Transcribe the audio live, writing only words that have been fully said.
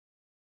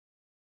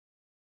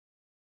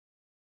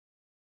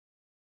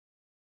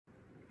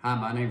Hi,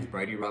 my name is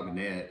Brady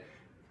Robinette.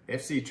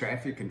 FC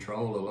Traffic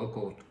Control, a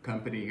local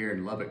company here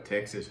in Lubbock,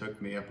 Texas,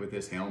 hooked me up with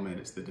this helmet.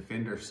 It's the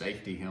Defender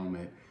safety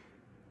helmet.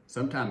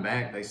 Sometime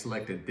back, they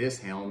selected this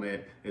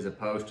helmet as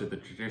opposed to the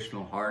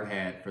traditional hard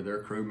hat for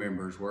their crew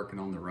members working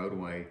on the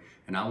roadway.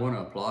 And I want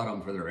to applaud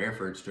them for their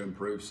efforts to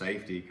improve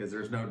safety, because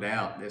there's no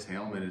doubt this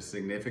helmet is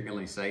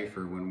significantly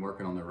safer when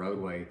working on the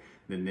roadway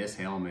than this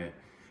helmet.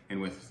 And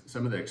with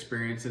some of the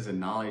experiences and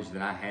knowledge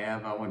that I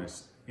have, I want to,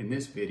 in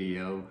this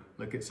video,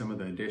 look at some of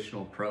the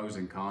additional pros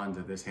and cons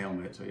of this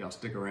helmet, so y'all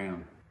stick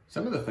around.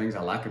 Some of the things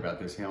I like about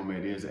this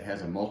helmet is it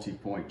has a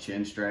multi-point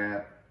chin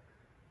strap.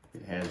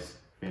 It has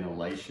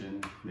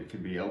ventilation that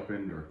can be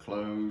opened or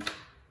closed.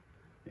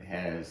 It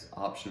has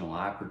optional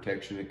eye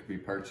protection that can be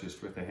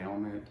purchased with the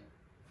helmet.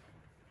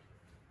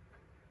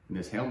 And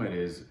this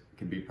helmet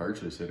can be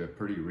purchased at a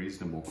pretty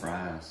reasonable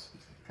price.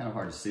 It's kind of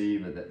hard to see,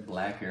 but that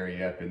black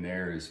area up in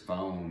there is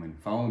foam, and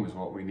foam is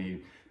what we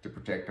need to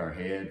protect our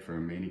head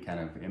from any kind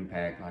of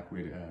impact like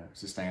we'd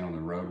sustain on the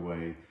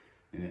roadway.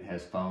 And it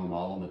has foam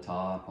all on the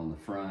top, on the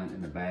front,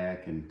 and the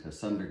back, and to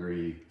some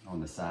degree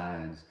on the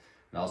sides.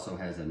 It also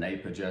has a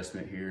nape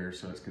adjustment here,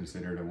 so it's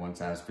considered a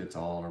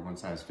one-size-fits-all or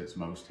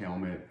one-size-fits-most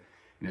helmet.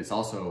 And it's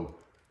also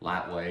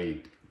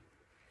lightweight.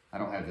 I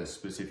don't have the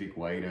specific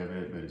weight of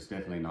it, but it's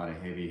definitely not a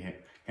heavy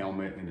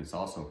helmet, and it's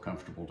also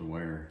comfortable to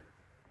wear.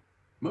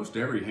 Most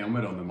every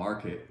helmet on the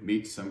market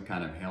meets some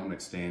kind of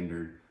helmet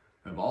standard.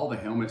 Of all the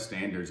helmet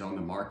standards on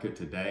the market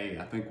today,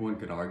 I think one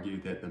could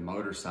argue that the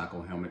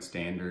motorcycle helmet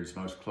standards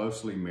most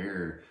closely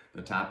mirror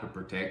the type of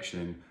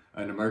protection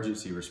an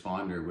emergency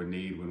responder would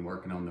need when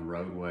working on the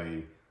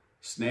roadway.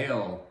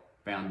 Snell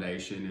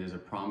Foundation is a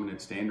prominent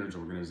standards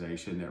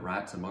organization that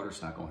writes a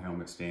motorcycle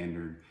helmet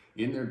standard.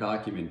 In their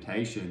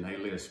documentation, they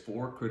list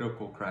 4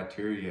 critical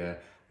criteria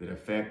that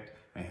affect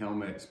a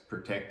helmet's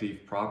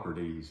protective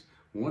properties.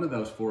 One of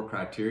those 4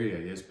 criteria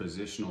is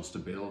positional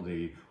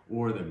stability,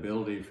 or the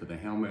ability for the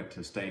helmet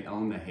to stay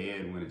on the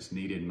head when it's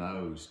needed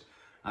most.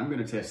 I'm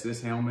going to test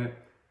this helmet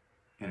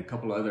and a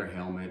couple other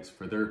helmets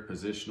for their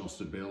positional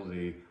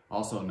stability,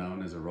 also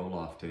known as a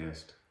roll-off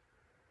test.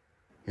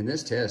 In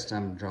this test,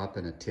 I'm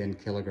dropping a 10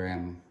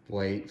 kilogram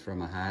weight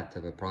from a height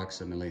of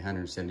approximately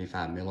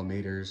 175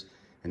 millimeters,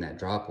 and that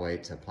drop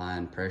weight's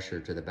applying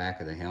pressure to the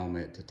back of the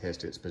helmet to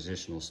test its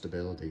positional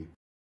stability.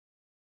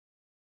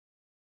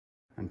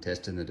 I'm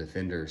testing the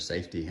Defender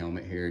safety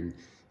helmet here, and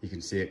you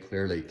can see it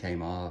clearly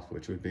came off,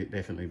 which would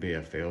definitely be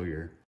a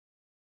failure.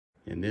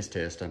 In this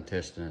test, I'm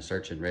testing a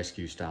search and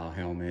rescue style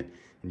helmet,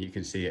 and you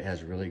can see it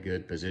has really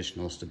good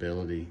positional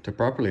stability. To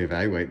properly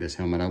evaluate this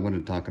helmet, I want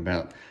to talk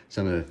about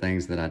some of the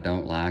things that I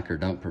don't like or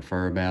don't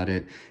prefer about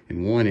it.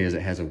 And one is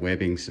it has a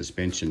webbing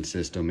suspension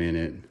system in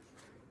it.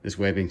 This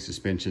webbing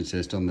suspension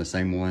system, the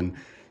same one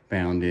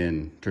found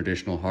in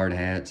traditional hard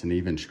hats and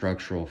even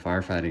structural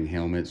firefighting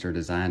helmets, are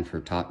designed for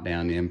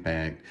top-down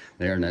impact.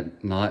 They are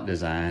not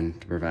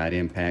designed to provide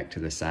impact to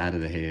the side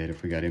of the head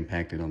if we got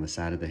impacted on the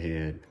side of the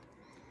head.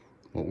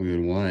 What we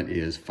would want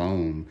is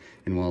foam.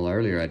 And while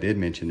earlier I did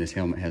mention this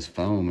helmet has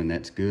foam, and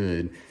that's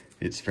good,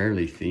 it's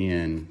fairly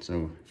thin.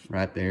 So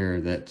right there,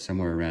 that's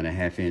somewhere around a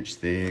 1/2 inch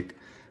thick.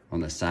 On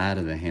the side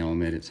of the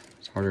helmet, it's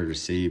harder to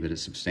see, but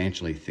it's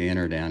substantially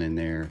thinner down in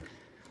there.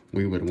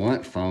 We would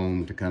want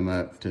foam to come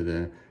up to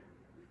the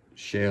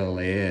shell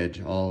edge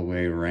all the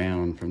way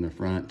around from the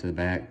front to the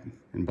back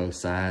and both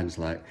sides,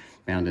 like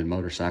found in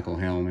motorcycle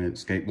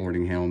helmets,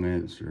 skateboarding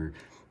helmets, or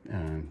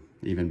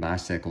even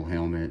bicycle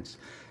helmets.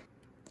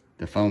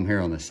 The foam here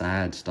on the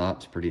side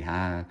stops pretty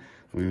high.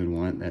 We would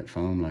want that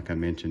foam, like I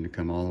mentioned, to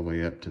come all the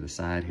way up to the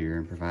side here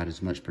and provide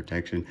as much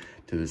protection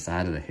to the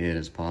side of the head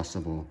as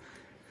possible.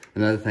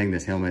 Another thing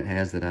this helmet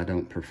has that I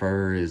don't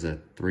prefer is a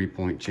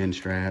 3-point chin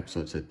strap.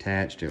 So it's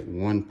attached at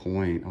one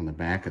point on the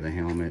back of the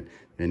helmet,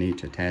 then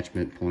each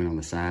attachment point on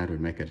the side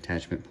would make an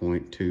attachment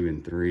point 2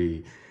 and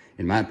 3.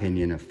 In my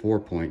opinion, a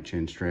 4-point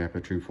chin strap,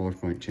 a true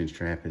 4-point chin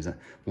strap, is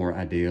more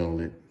ideal.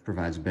 It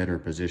provides better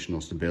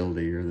positional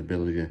stability, or the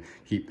ability to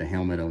keep the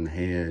helmet on the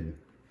head.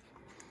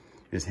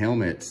 This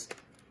helmet's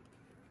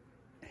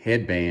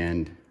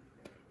headband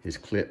is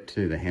clipped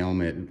to the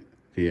helmet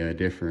via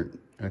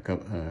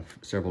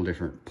several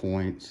different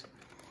points.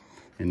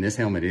 And this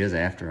helmet is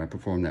after I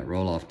performed that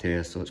roll-off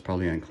test, so it's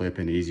probably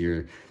unclipping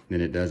easier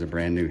than it does a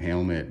brand new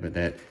helmet, but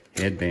that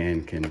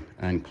headband can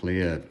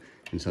unclip.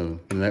 And so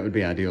that would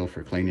be ideal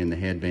for cleaning the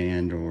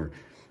headband or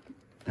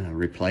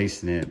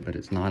replacing it, but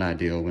it's not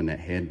ideal when that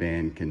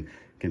headband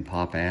can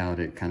pop out.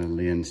 It kind of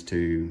lends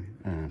to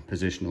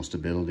positional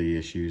stability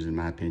issues, in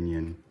my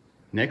opinion.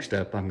 Next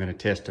up, I'm going to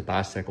test a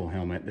bicycle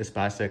helmet. This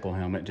bicycle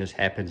helmet just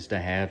happens to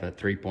have a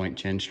 3-point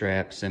chin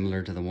strap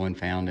similar to the one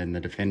found in the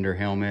Defender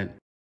helmet.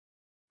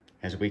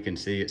 As we can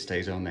see, it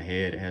stays on the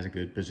head. It has a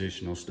good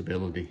positional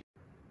stability.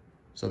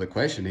 So the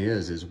question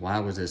is why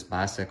was this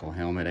bicycle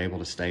helmet able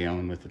to stay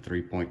on with the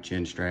 3-point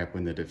chin strap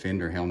when the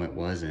Defender helmet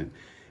wasn't?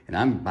 And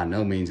I'm by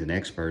no means an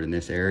expert in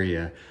this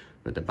area,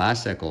 but the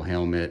bicycle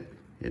helmet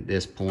at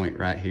this point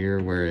right here,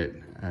 where it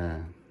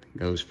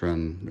goes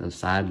from the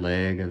side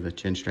leg of the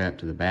chin strap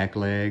to the back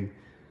leg,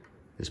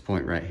 this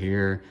point right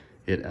here,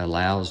 It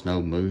allows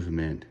no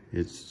movement.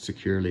 It's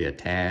securely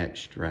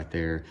attached right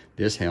there.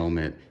 This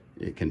helmet,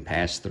 it can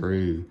pass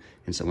through.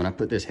 And so when I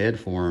put this head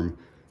form,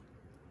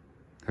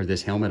 or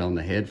this helmet on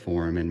the head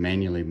form and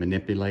manually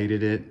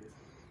manipulated it,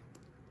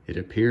 it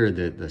appeared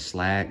that the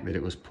slack that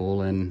it was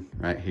pulling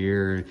right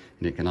here,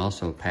 and it can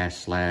also pass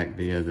slack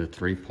via the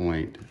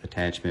 3-point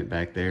attachment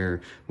back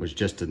there, was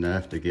just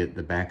enough to get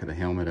the back of the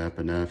helmet up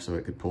enough so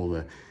it could pull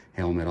the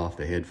helmet off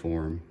the head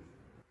form.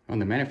 On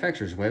the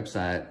manufacturer's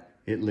website,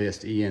 it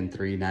lists EN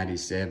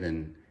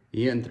 397.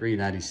 EN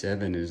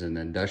 397 is an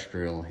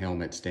industrial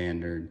helmet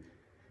standard,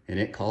 and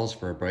it calls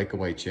for a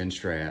breakaway chin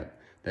strap.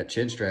 That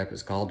chin strap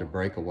is called to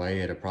break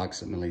away at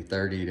approximately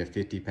 30 to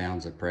 50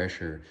 pounds of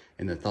pressure.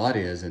 And the thought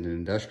is, in an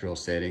industrial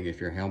setting,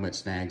 if your helmet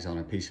snags on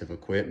a piece of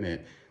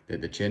equipment, that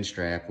the chin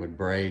strap would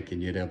break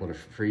and you'd be able to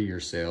free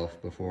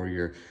yourself before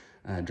you're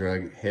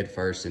drug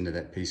headfirst into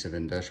that piece of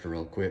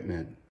industrial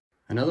equipment.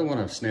 Another one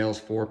of Snell's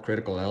 4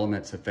 critical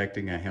elements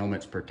affecting a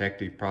helmet's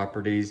protective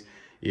properties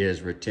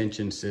is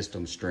retention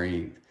system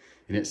strength.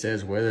 And it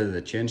says whether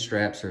the chin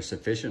straps are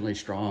sufficiently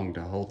strong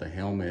to hold the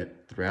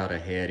helmet throughout a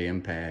head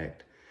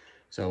impact.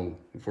 So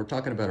if we're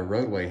talking about a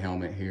Roadway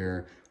helmet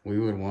here, we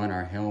would want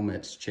our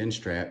helmet's chin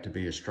strap to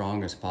be as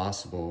strong as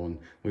possible, and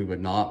we would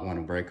not want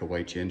a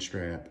breakaway chin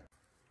strap.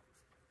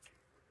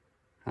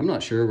 I'm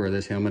not sure where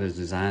this helmet is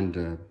designed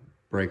to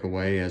break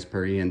away as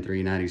per EN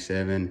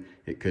 397.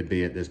 It could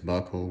be at this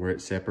buckle where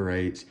it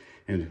separates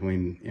in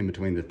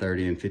between the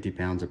 30 and 50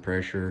 pounds of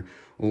pressure,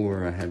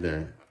 or I have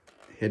the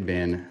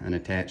headband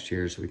unattached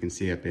here so we can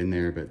see up in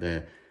there, but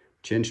the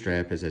chin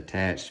strap is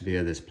attached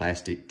via this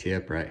plastic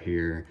tip right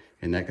here,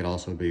 and that could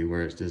also be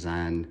where it's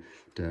designed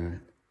to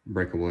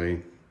break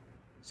away.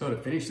 So to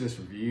finish this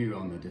review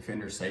on the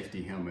Defender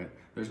safety helmet,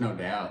 there's no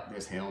doubt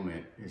this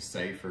helmet is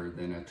safer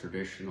than a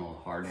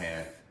traditional hard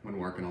hat when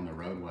working on the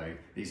roadway.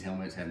 These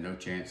helmets have no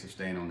chance of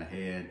staying on the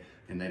head,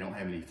 and they don't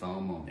have any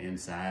foam on the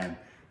inside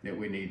that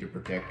we need to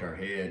protect our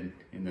head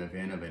in the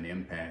event of an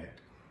impact.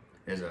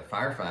 As a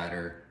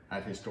firefighter,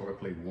 I've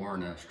historically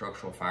worn a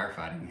structural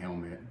firefighting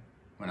helmet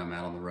when I'm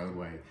out on the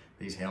roadway.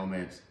 These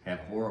helmets have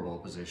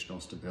horrible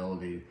positional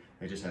stability.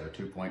 They just have a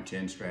 2-point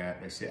chin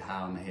strap. They sit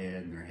high on the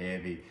head and they're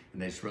heavy,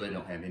 and they just really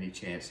don't have any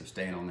chance of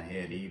staying on the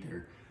head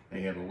either.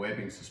 They have a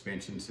webbing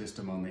suspension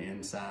system on the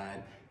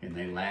inside, and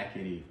they lack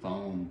any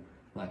foam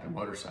like a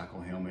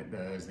motorcycle helmet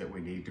does that we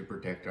need to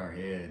protect our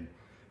head.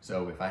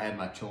 So if I had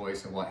my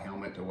choice of what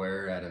helmet to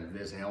wear out of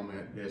this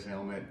helmet,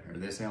 or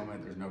this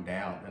helmet, there's no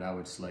doubt that I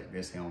would select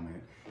this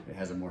helmet. It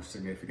has a more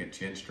significant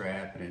chin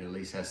strap, and it at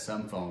least has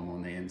some foam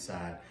on the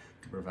inside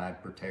to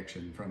provide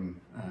protection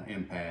from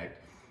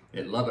impact.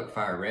 At Lubbock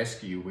Fire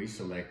Rescue, we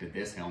selected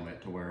this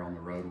helmet to wear on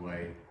the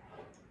roadway.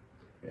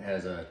 It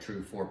has a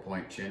true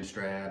 4-point chin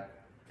strap.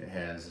 It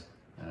has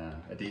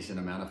a decent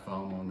amount of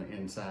foam on the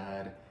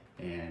inside,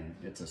 and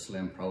it's a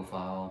slim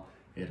profile.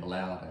 It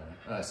allowed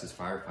us as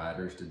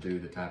firefighters to do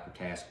the type of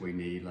task we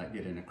need, like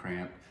get in a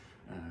cramped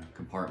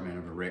compartment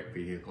of a wrecked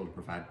vehicle to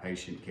provide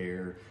patient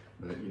care.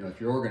 But if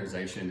your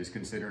organization is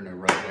considering a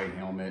roadway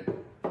helmet,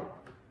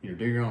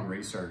 do your own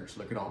research.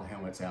 Look at all the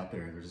helmets out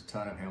there. There's a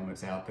ton of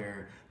helmets out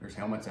there. There's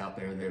helmets out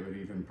there that would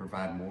even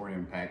provide more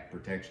impact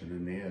protection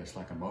than this,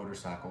 like a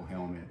motorcycle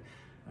helmet.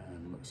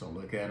 So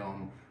look at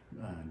them,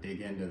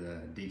 dig into the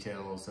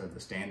details of the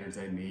standards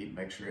they meet,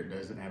 make sure it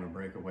doesn't have a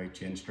breakaway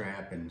chin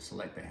strap, and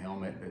select the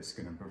helmet that's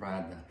going to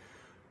provide the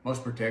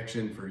most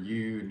protection for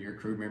you and your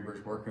crew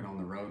members working on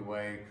the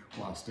roadway,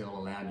 while still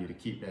allowing you to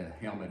keep the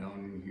helmet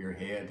on your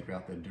head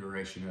throughout the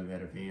duration of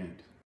that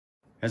event.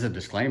 As a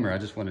disclaimer, I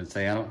just wanted to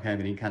say I don't have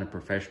any kind of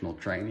professional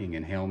training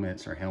in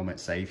helmets or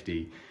helmet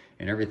safety,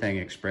 and everything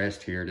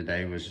expressed here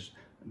today was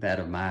that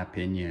of my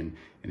opinion,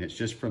 and it's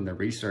just from the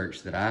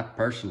research that I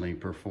personally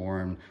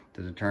performed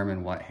to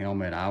determine what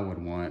helmet I would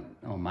want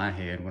on my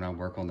head when I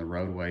work on the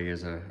roadway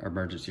as an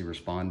emergency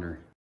responder.